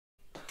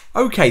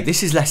Okay,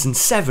 this is lesson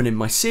 7 in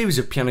my series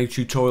of piano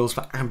tutorials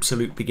for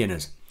absolute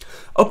beginners.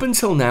 Up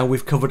until now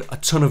we've covered a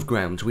ton of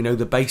ground. We know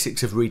the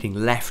basics of reading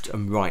left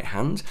and right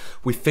hand,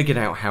 we've figured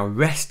out how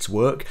rests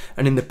work,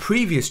 and in the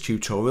previous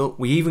tutorial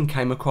we even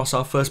came across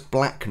our first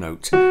black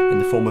note in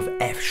the form of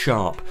F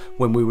sharp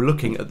when we were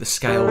looking at the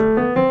scale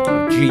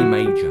of G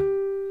major.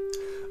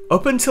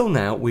 Up until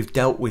now we've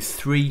dealt with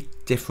 3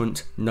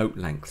 different note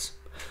lengths.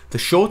 The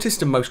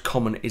shortest and most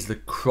common is the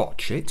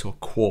crotchet or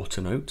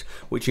quarter note,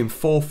 which in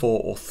 4/4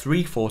 or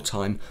 3/4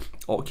 time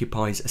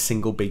occupies a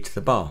single beat of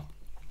the bar.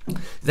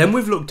 Then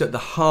we've looked at the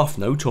half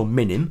note or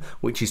minim,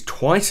 which is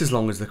twice as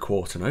long as the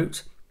quarter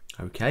note,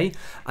 okay,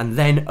 and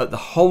then at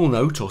the whole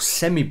note or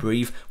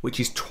semi-breve, which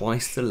is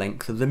twice the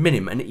length of the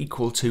minim and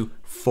equal to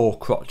 4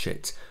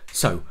 crotchets.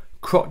 So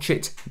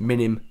crotchet,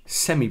 minim,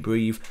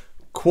 semi-breve,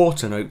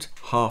 quarter note,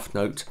 half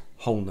note,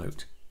 whole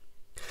note.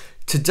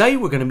 Today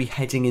we're going to be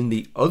heading in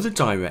the other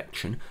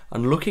direction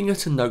and looking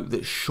at a note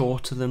that's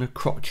shorter than a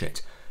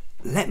crotchet.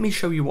 Let me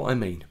show you what I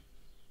mean.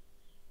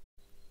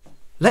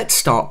 Let's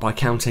start by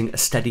counting a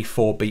steady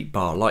 4-beat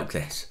bar like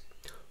this.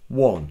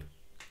 1,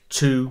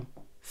 2,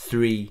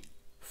 3,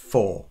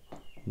 4.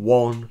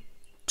 1,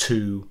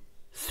 2,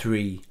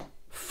 3,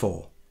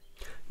 4.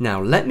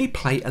 Now let me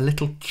play a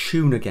little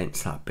tune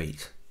against that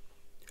beat.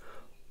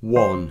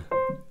 1,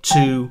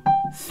 2,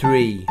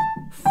 3,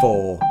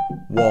 4.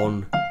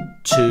 1,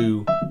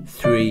 2,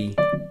 3,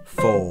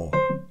 4.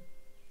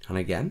 And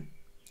again.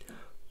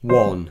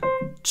 1,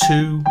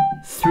 2,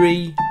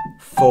 3,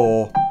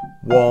 4.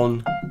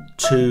 1,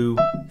 2,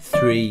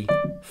 3,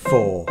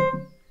 4.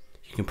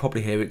 You can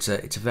probably hear it's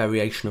a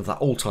variation of that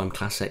all-time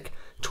classic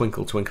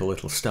Twinkle Twinkle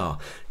Little Star.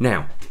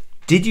 Now,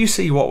 did you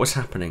see what was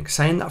happening?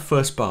 Say in that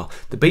first bar,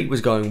 the beat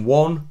was going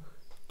 1,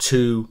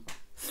 2,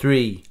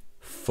 3,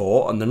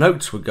 4, and the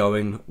notes were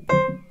going.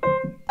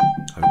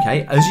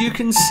 Okay, as you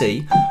can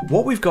see,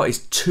 what we've got is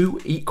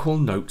 2 equal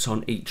notes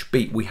on each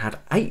beat. We had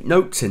 8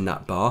 notes in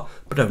that bar,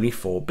 but only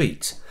 4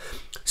 beats.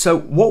 So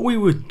what we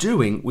were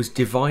doing was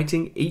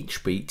dividing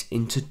each beat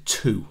into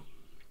 2.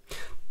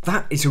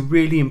 That is a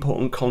really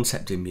important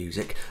concept in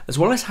music, as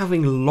well as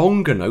having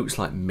longer notes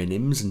like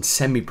minims and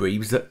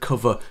semi-breves that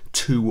cover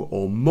 2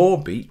 or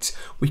more beats,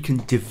 we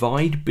can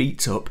divide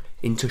beats up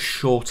into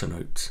shorter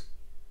notes.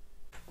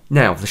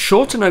 Now, the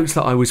shorter notes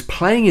that I was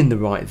playing in the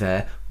right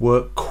there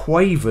were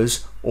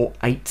quavers or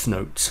 8th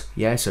notes.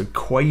 Yeah, so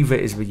quaver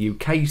is the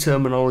UK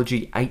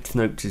terminology, 8th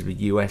note is the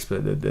US,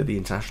 but the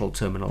international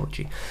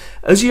terminology.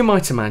 As you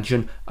might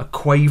imagine, a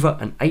quaver,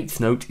 an 8th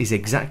note, is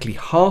exactly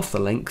half the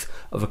length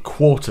of a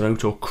quarter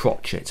note or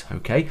crotchet.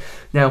 Okay,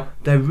 now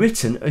they're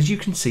written, as you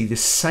can see, the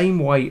same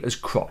way as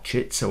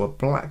crotchet, so a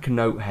black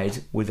note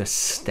head with a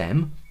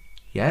stem.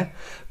 Yeah,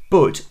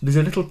 but there's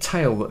a little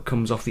tail that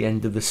comes off the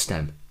end of the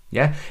stem.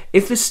 Yeah,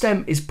 if the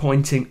stem is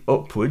pointing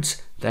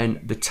upwards,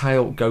 then the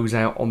tail goes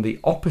out on the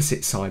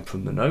opposite side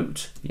from the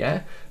note.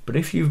 Yeah, but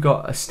if you've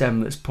got a stem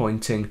that's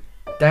pointing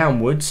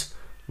downwards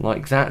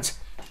like that,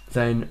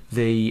 then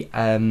the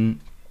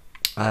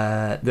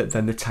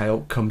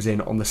tail comes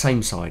in on the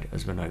same side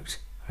as the note.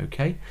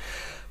 Okay.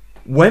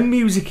 When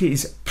music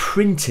is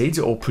printed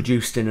or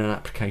produced in an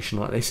application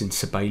like this, in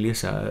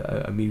Sibelius,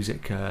 a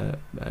music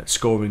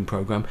scoring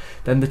program,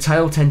 then the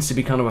tail tends to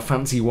be kind of a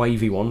fancy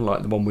wavy one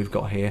like the one we've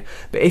got here.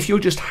 But if you're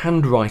just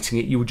handwriting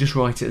it, you would just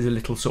write it as a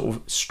little sort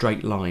of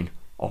straight line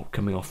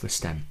coming off the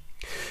stem.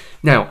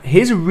 Now,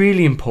 here's a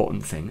really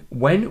important thing.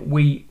 When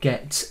we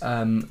get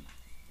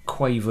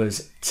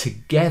quavers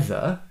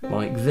together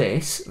like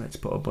this, let's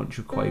put a bunch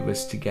of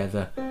quavers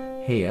together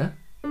here.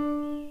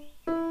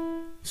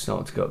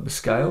 Start to go up the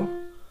scale.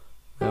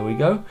 There we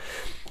go.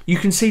 You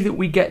can see that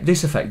we get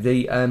this effect.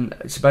 The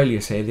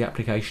Sibelius here, the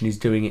application is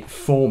doing it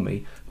for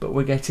me, but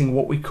we're getting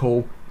what we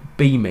call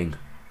beaming.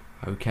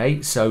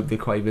 Okay, so the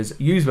quavers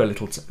lose their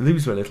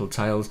little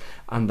tails,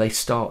 and they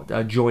start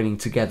joining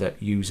together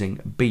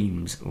using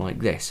beams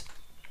like this.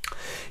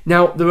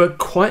 Now, there are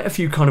quite a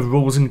few kind of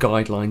rules and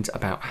guidelines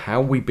about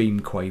how we beam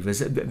quavers.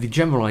 The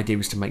general idea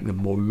is to make them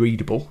more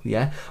readable,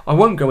 yeah? I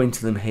won't go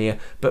into them here,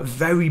 but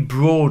very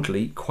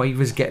broadly,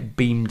 quavers get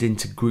beamed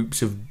into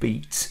groups of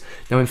beats.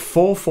 Now, in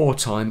 4/4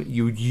 time,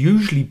 you would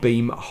usually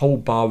beam a whole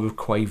bar of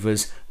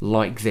quavers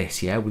like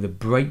this, yeah? With a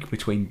break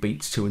between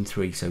beats 2 and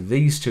 3. So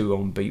these 2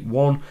 on beat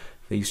 1,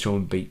 these 2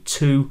 on beat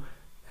 2,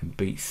 and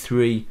beat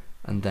 3,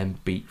 and then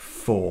beat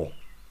 4.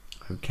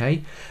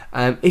 Okay,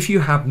 if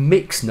you have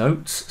mixed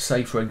notes,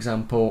 say for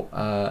example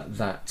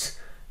that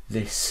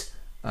this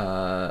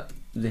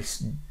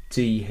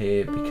D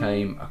here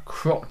became a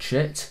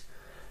crotchet,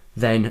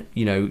 then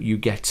you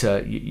get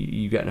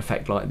an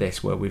effect like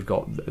this where we've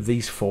got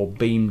these 4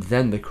 beamed,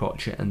 then the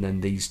crotchet, and then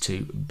these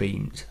 2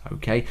 beamed.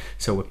 Okay,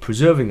 so we're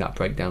preserving that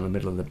breakdown in the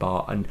middle of the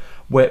bar, and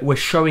we're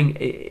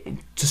showing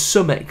to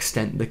some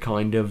extent the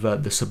kind of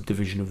the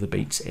subdivision of the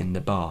beats in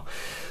the bar.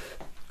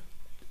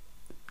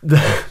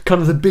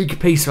 The big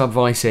piece of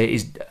advice here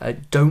is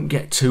don't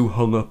get too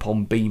hung up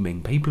on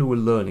beaming. People who are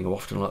learning are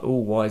often like, oh,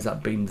 why is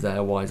that beamed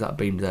there? Why is that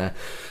beamed there?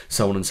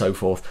 So on and so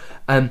forth.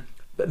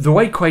 The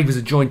way quavers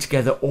are joined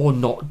together or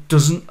not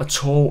doesn't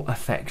at all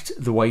affect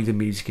the way the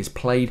music is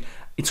played.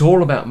 It's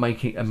all about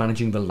making and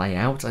managing the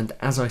layout, and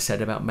as I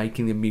said, about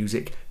making the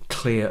music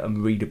clear and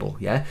readable.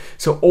 Yeah.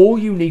 So all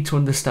you need to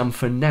understand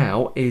for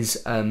now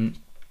is,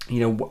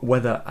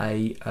 whether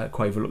a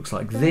quaver looks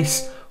like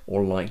this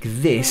or like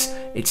this.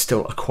 It's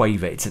still a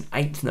quaver. It's an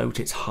eighth note.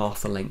 It's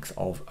half the length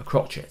of a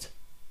crotchet.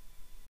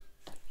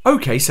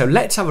 Okay, so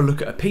let's have a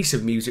look at a piece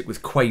of music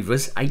with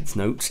quavers, eighth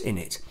notes in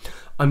it.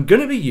 I'm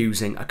going to be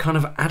using a kind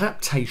of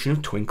adaptation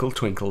of Twinkle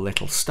Twinkle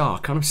Little Star,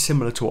 kind of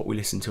similar to what we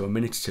listened to a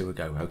minute or two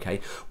ago,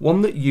 okay?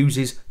 One that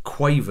uses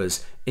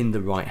quavers in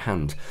the right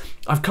hand.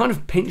 I've kind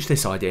of pinched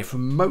this idea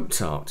from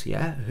Mozart,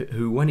 yeah,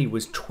 who when he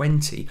was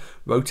 20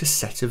 wrote a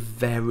set of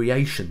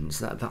variations.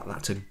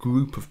 That's a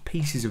group of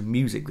pieces of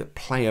music that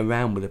play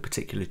around with a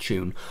particular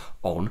tune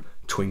on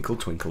Twinkle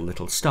Twinkle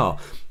Little Star.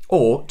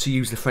 Or, to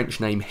use the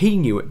French name he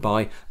knew it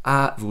by,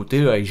 À vous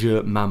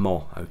dirai-je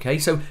maman. Okay,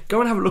 so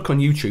go and have a look on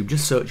YouTube.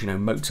 Just search,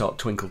 Mozart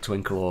Twinkle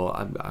Twinkle or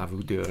À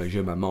vous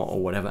dirai-je maman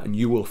or whatever, and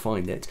you will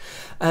find it.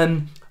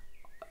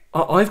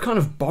 I've kind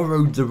of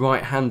borrowed the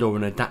right hand, or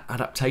an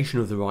adaptation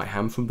of the right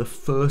hand, from the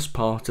first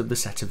part of the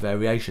set of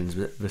variations,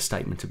 the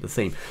statement of the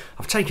theme.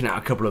 I've taken out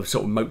a couple of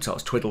sort of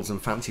Mozart's twiddles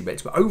and fancy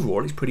bits, but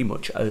overall it's pretty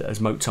much as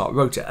Mozart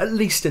wrote it, at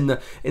least in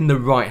the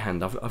right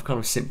hand. I've kind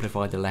of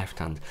simplified the left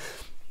hand.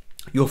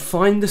 You'll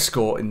find the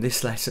score in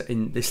this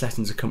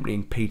lesson's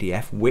accompanying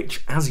PDF,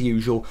 which, as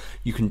usual,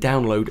 you can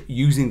download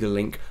using the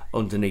link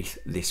underneath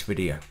this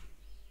video.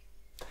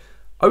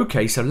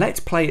 Okay, so let's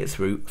play it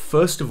through,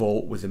 first of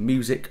all with the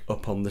music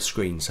up on the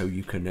screen so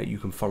you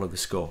can follow the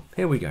score.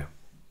 Here we go.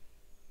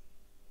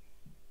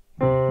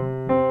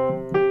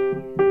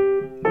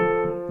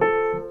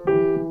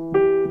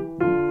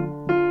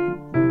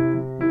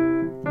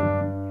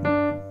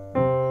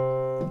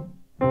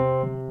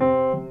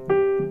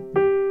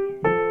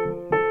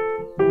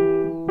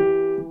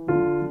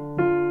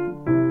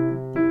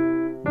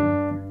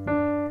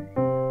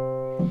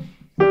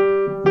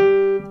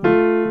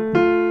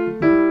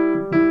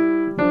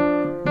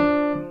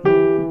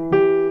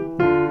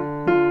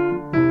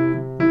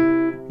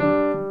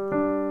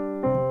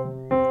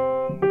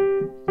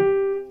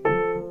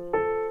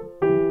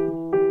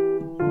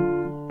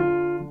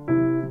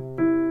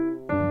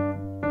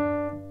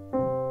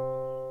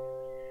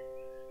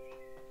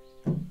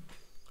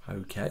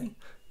 Okay,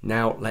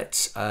 now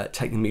let's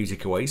take the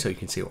music away so you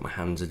can see what my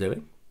hands are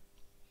doing.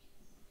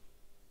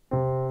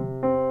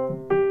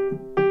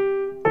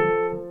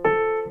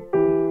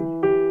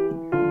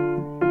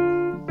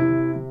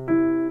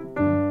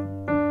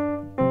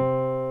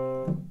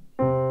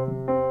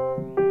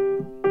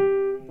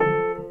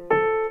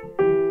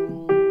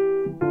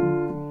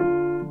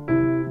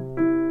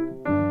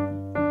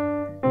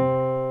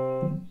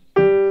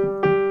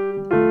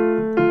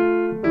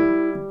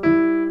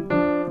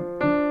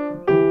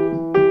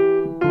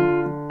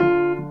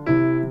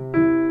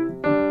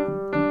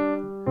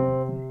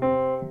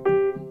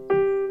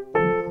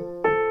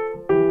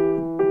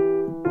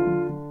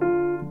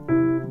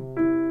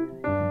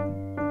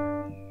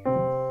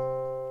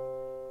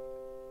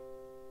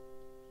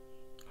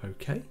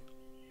 Okay,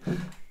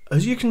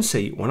 as you can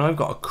see, when I've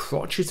got a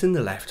crotchet in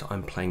the left,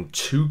 I'm playing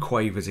 2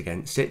 quavers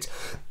against it,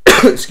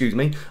 excuse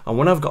me, and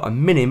when I've got a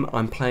minim,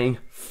 I'm playing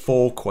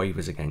 4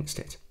 quavers against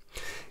it.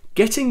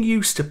 Getting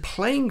used to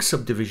playing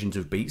subdivisions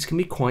of beats can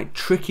be quite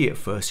tricky at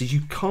first, as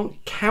you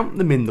can't count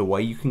them in the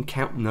way you can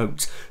count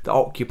notes that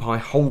occupy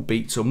whole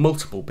beats or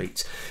multiple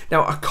beats.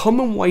 Now, a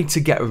common way to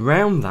get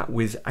around that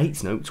with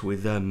eighth notes,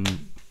 with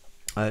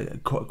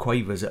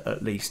quavers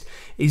at least,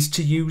 is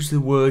to use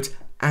the word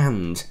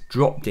and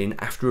dropped in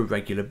after a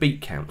regular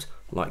beat count,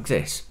 like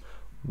this.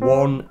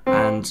 1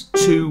 and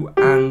 2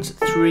 and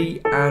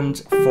 3 and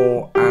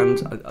 4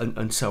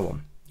 and so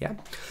on. Yeah.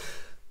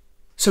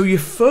 So your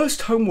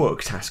first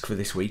homework task for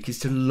this week is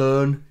to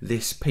learn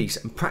this piece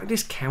and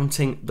practice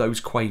counting those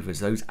quavers,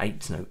 those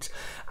eighth notes.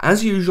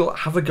 As usual,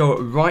 have a go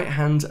at right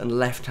hand and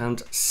left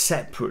hand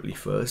separately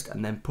first,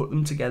 and then put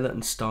them together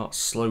and start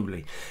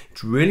slowly.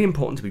 It's really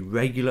important to be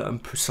regular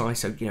and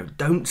precise, so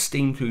don't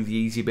steam through the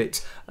easy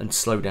bits and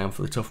slow down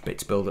for the tough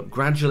bits. Build up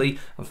gradually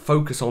and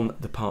focus on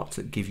the parts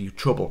that give you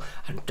trouble.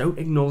 And don't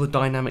ignore the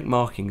dynamic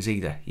markings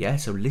either. Yeah,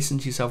 so listen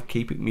to yourself,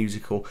 keep it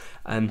musical,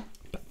 and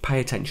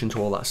pay attention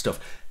to all that stuff.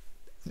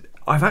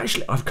 I've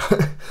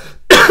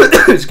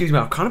got, excuse me,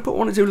 I've kind of put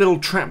 1 or 2 little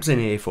traps in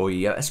here for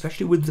you,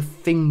 especially with the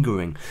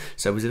fingering.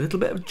 So there's a little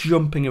bit of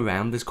jumping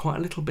around. There's quite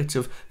a little bit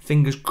of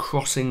fingers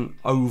crossing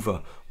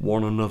over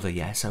one another,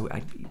 yeah. So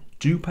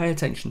do pay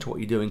attention to what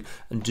you're doing,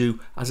 and do,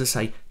 as I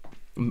say,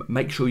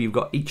 make sure you've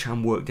got each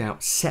hand worked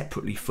out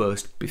separately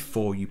first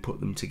before you put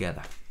them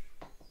together.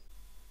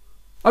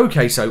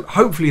 Okay, so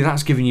hopefully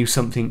that's given you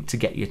something to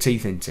get your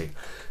teeth into.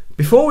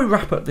 Before we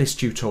wrap up this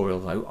tutorial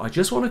though, I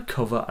just want to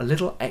cover a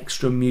little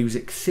extra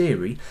music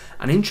theory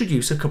and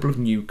introduce a couple of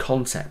new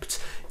concepts,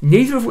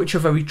 neither of which are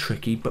very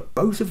tricky, but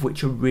both of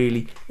which are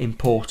really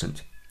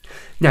important.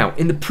 Now,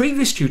 in the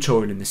previous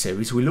tutorial in the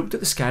series, we looked at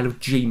the scale of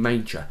G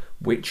major,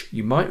 which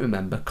you might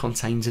remember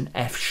contains an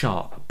F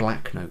sharp,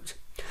 black note.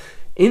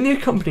 In the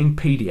accompanying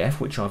PDF,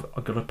 which I've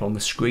got up on the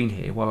screen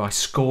here, where I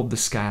scored the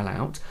scale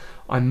out,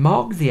 I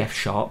marked the F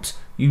sharps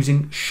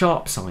using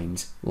sharp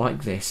signs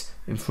like this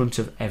in front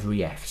of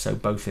every F. So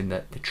both in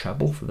the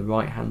treble for the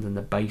right hand and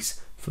the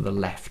bass for the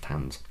left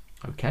hand.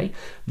 Okay.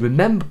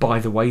 Remember, by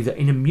the way, that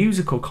in a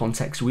musical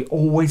context, we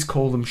always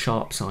call them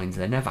sharp signs.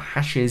 They're never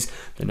hashes,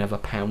 they're never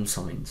pound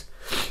signs.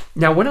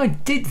 Now, when I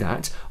did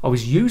that, I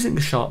was using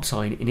the sharp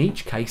sign in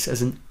each case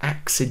as an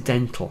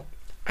accidental.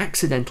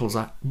 Accidentals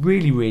are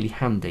really, really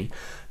handy.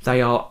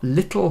 They are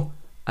little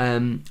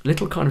kind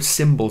of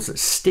symbols that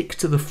stick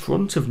to the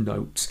front of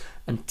notes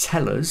and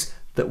tell us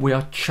that we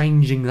are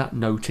changing that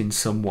note in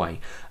some way.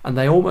 And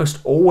they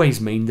almost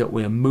always mean that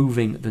we are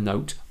moving the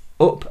note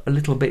up a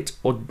little bit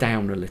or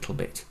down a little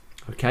bit.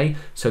 Okay,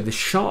 so the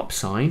sharp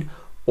sign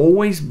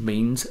always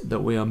means that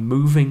we are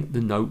moving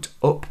the note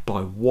up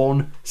by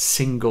one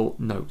single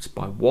note,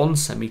 by one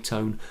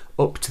semitone,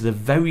 up to the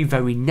very,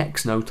 very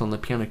next note on the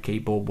piano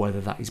keyboard, whether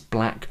that is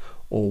black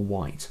or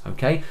white.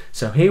 Okay,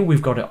 so here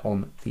we've got it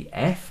on the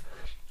F,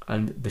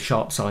 and the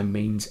sharp sign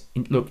means,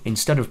 look,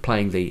 instead of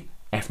playing the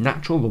F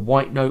natural, the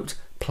white note,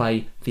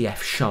 play the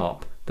F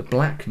sharp, the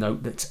black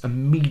note that's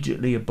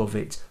immediately above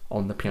it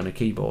on the piano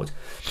keyboard.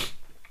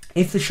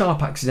 If the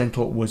sharp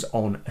accidental was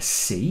on a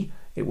C,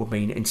 it would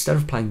mean instead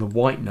of playing the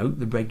white note,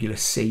 the regular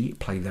C,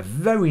 play the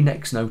very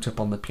next note up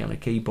on the piano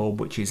keyboard,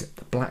 which is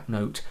the black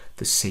note,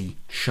 the C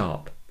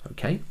sharp.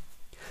 Okay.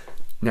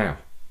 Now,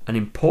 an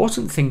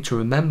important thing to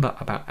remember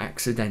about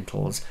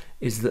accidentals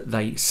is that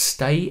they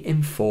stay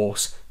in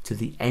force to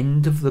the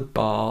end of the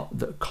bar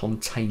that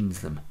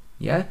contains them.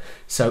 Yeah.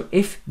 So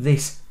if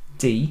this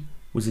D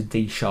was a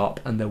D sharp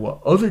and there were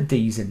other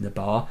Ds in the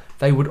bar,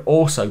 they would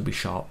also be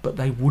sharp, but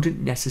they wouldn't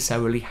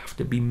necessarily have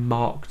to be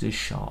marked as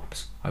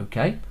sharps.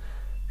 Okay.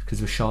 Because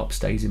the sharp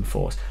stays in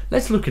force.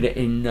 Let's look at it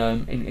in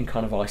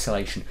kind of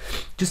isolation.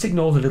 Just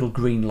ignore the little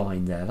green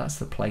line there, that's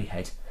the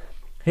playhead.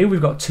 Here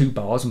we've got 2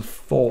 bars and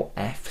 4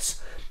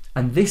 Fs,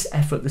 and this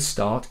F at the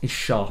start is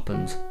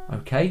sharpened,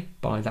 okay,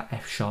 by that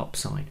F sharp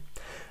sign.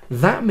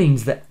 That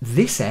means that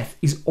this F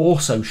is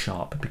also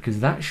sharp because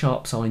that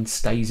sharp sign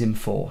stays in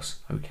force,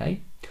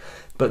 okay?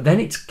 But then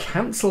it's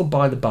cancelled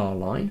by the bar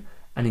line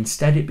and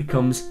instead it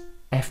becomes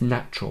F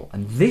natural,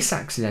 and this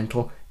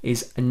accidental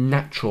is a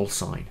natural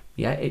sign.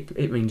 Yeah,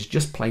 it means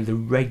just play the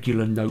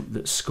regular note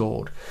that's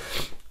scored.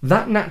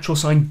 That natural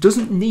sign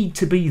doesn't need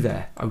to be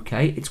there,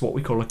 okay? It's what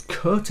we call a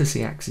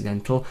courtesy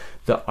accidental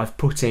that I've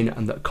put in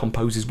and that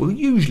composers will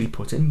usually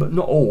put in, but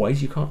not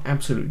always. You can't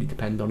absolutely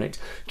depend on it,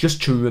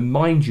 just to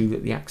remind you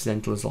that the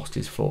accidental has lost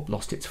its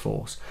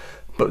force.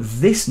 But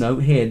this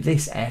note here,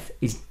 this F,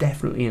 is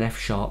definitely an F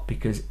sharp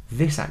because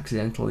this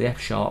accidental, the F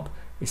sharp,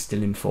 is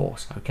still in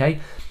force, okay?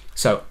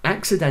 So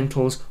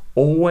accidentals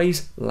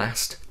always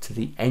last to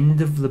the end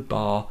of the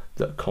bar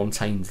that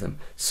contains them.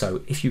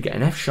 So if you get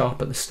an F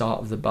sharp at the start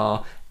of the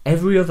bar,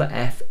 every other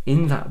F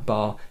in that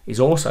bar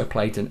is also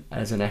played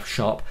as an F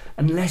sharp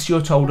unless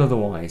you're told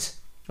otherwise.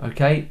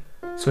 Okay,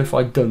 so if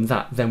I'd done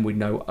that, then we'd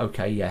know,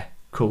 okay, yeah,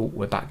 cool,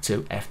 we're back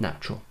to F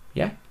natural.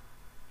 Yeah.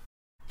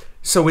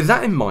 So with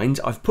that in mind,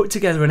 I've put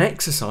together an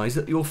exercise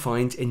that you'll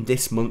find in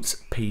this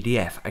month's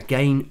PDF.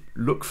 Again,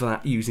 look for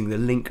that using the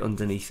link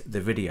underneath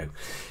the video.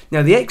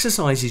 Now the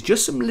exercise is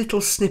just some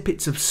little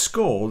snippets of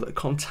score that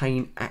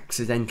contain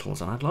accidentals,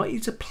 and I'd like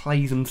you to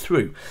play them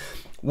through.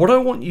 What I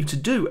want you to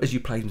do as you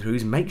play them through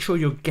is make sure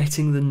you're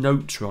getting the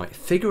notes right.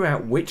 Figure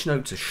out which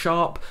notes are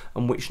sharp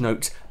and which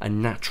notes are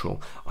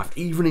natural. I've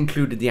even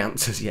included the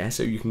answers here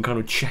so you can kind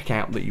of check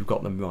out that you've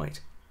got them right.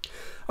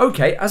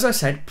 Okay, as I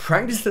said,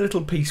 practice the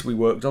little piece we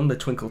worked on, the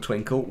Twinkle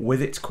Twinkle,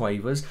 with its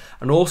quavers,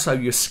 and also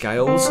your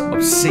scales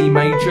of C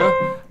major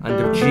and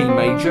of G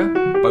major,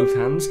 both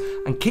hands,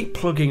 and keep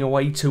plugging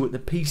away too at the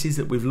pieces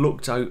that we've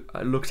looked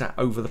at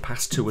over the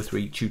past 2 or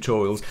 3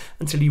 tutorials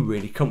until you're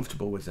really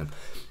comfortable with them.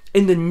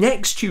 In the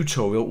next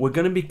tutorial, we're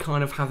going to be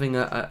kind of having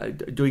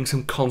doing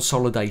some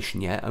consolidation,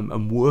 yeah,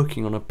 and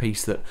working on a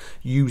piece that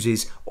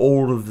uses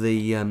all of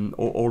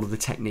the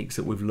techniques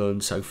that we've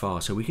learned so far,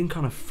 so we can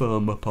kind of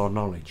firm up our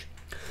knowledge.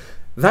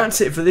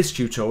 That's it for this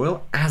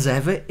tutorial. As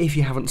ever, if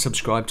you haven't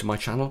subscribed to my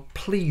channel,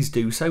 please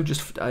do so.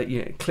 Just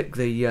click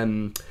the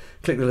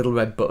little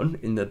red button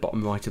in the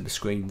bottom right of the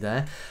screen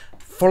there.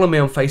 Follow me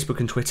on Facebook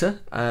and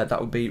Twitter.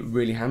 That would be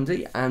really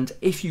handy. And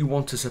if you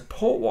want to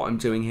support what I'm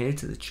doing here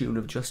to the tune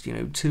of just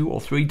 $2 or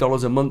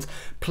 $3 a month,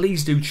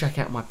 please do check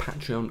out my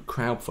Patreon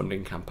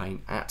crowdfunding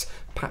campaign at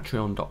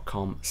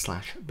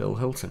patreon.com/Bill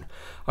Hilton.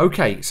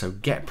 Okay, so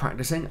get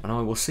practicing, and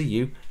I will see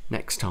you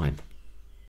next time.